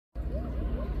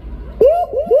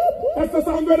That's the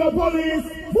sound of the police.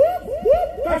 Whoop,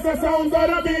 whoop. That's the sound of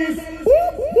the beast.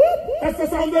 Whoop, whoop. That's the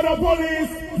sound of the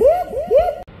police. Whoop,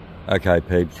 whoop. Okay,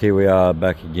 peeps, here we are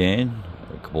back again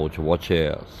at Caboolture Watch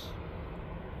House.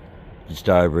 Just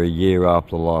over a year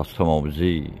after the last time I was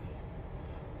here.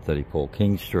 34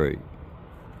 King Street.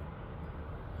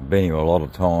 I've been here a lot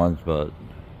of times, but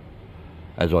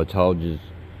as I told you,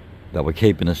 they were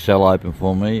keeping the cell open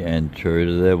for me, and true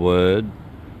to their word,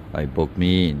 they booked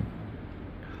me in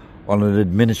on an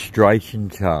administration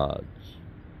charge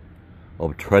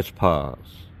of trespass.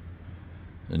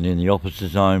 And in the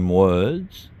officer's own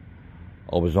words,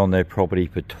 I was on their property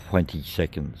for 20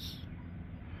 seconds.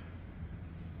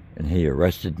 And he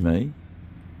arrested me,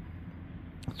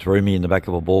 threw me in the back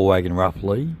of a ball wagon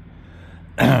roughly,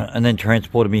 and then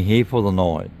transported me here for the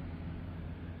night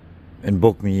and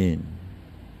booked me in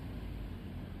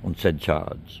on said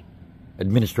charge,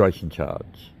 administration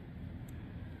charge.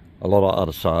 A lot of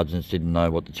other sergeants didn't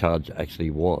know what the charge actually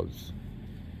was,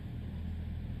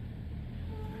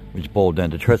 which boiled down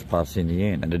to trespass in the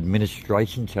end, an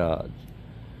administration charge.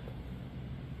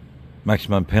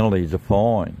 Maximum penalty is a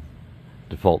fine.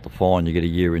 Default the fine, you get a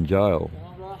year in jail.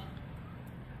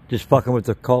 Just fucking with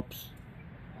the cops.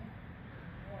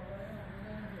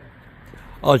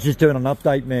 I was just doing an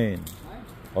update, man.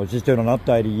 I was just doing an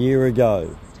update a year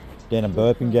ago down in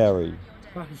Burpengary.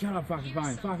 Fucking shut up, fucking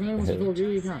phone. Fucking who wants to talk to you?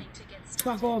 You can't.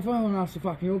 Fuck off, I want to ask the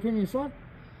fucking your opinion, son.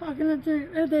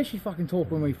 Fucking how dare she fucking talk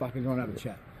when we fucking don't have a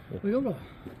chat? We all got.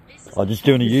 I'm just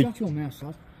doing a Shut your mouth,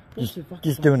 son.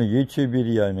 just doing a YouTube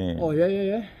video, man. Oh yeah.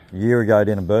 A year ago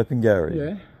down in Burpengary.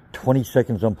 Yeah. 20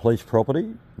 seconds on police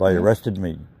property, they arrested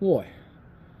me. Why?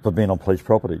 For being on police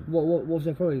property. What was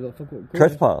that property? Like,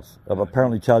 Trespass. They've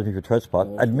apparently charged me for trespass.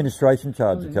 Oh, Administration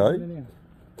charge, okay?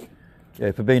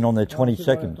 Yeah, for being on there 20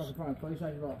 seconds.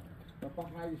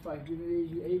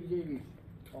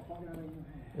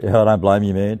 Yeah, I don't blame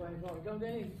you, man.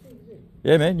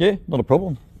 Yeah, man, yeah, not a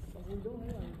problem.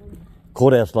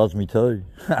 Courthouse loves me too.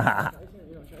 Huh?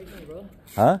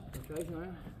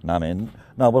 No, man.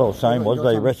 No, what I was saying was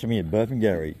they arrested me at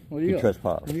Burpengary for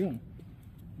trespass. What do you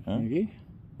got? Huh?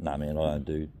 No, man, I don't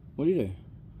do. What do you do?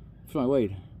 Smoke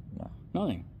weed? No.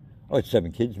 Nothing? I got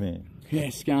 7 kids, man. Yeah,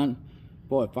 scunt.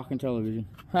 Buy a fucking television.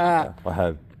 Ha! I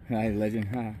have. Hey, legend.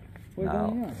 Ha! What are you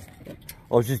doing now?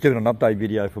 I was just doing an update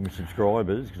video for my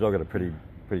subscribers because I've got a pretty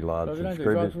large What do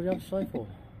subscribers. you have to say for?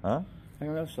 Huh? Hang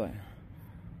on, else say.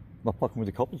 Not fucking with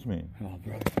the coppers, man. Oh,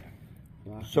 bro.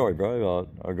 Sorry, bro.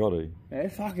 I got to. Yeah,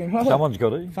 fucking hell. Someone's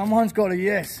got to. Someone's got to,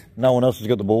 yes. No one else has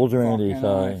got the balls around Fucking here,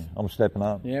 so nice. I'm stepping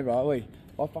up. Yeah, bro.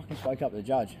 I fucking spoke up to the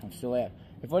judge. I'm still out.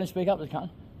 If I didn't speak up to the cunt,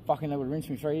 fucking they would have rinsed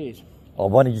me 3 years.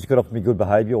 I've only just got off my good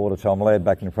behaviour order, so I'm allowed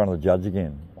back in front of the judge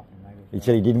again. He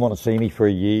said he didn't want to see me for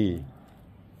a year.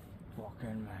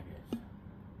 Fucking maggots.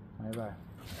 Hey,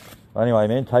 bro. Anyway,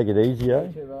 man, take it easy, eh?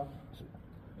 You too, bro.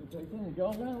 You taking the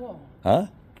girls around or what? Huh?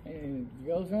 Any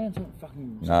girls around? Some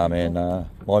fucking... Nah, man, nah.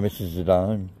 My missus is at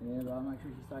home. Yeah, bro. Make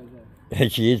sure she stays there.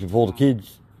 She is with all the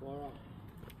kids. Fire up.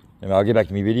 Anyway, I'll get back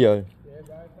to my video. Yeah,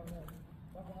 bro. Come here.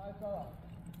 Fucking nice fella.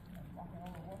 Fucking I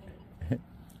want to watch it.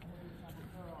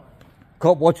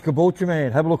 Cop Watch Caboolture,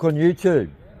 man. Have a look on YouTube.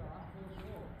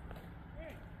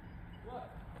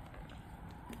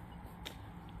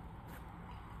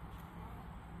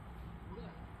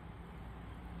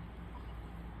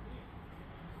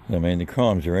 I mean, the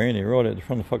crimes are around here, right out the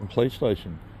front of the fucking police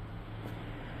station.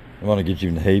 I want to get you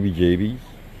in the heebie-jeebies.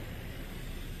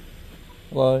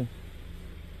 Hello.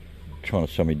 Trying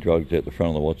to sell me drugs out the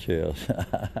front of the watch house.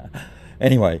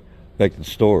 Anyway, back to the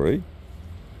story.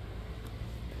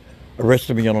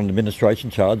 Arrested me on an administration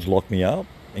charge, locked me up,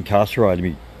 incarcerated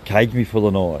me, caged me for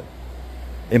the night.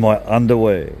 In my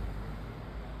underwear.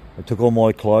 They took all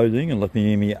my clothing and left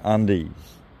me in my undies.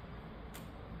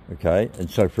 Okay, and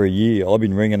so for a year I've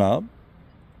been ringing up,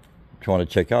 trying to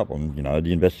check up on,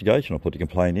 the investigation. I put the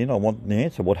complaint in, I want the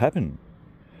answer, what happened?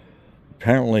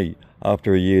 Apparently,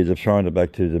 after a year, they've thrown it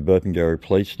back to the Burpengary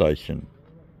police station.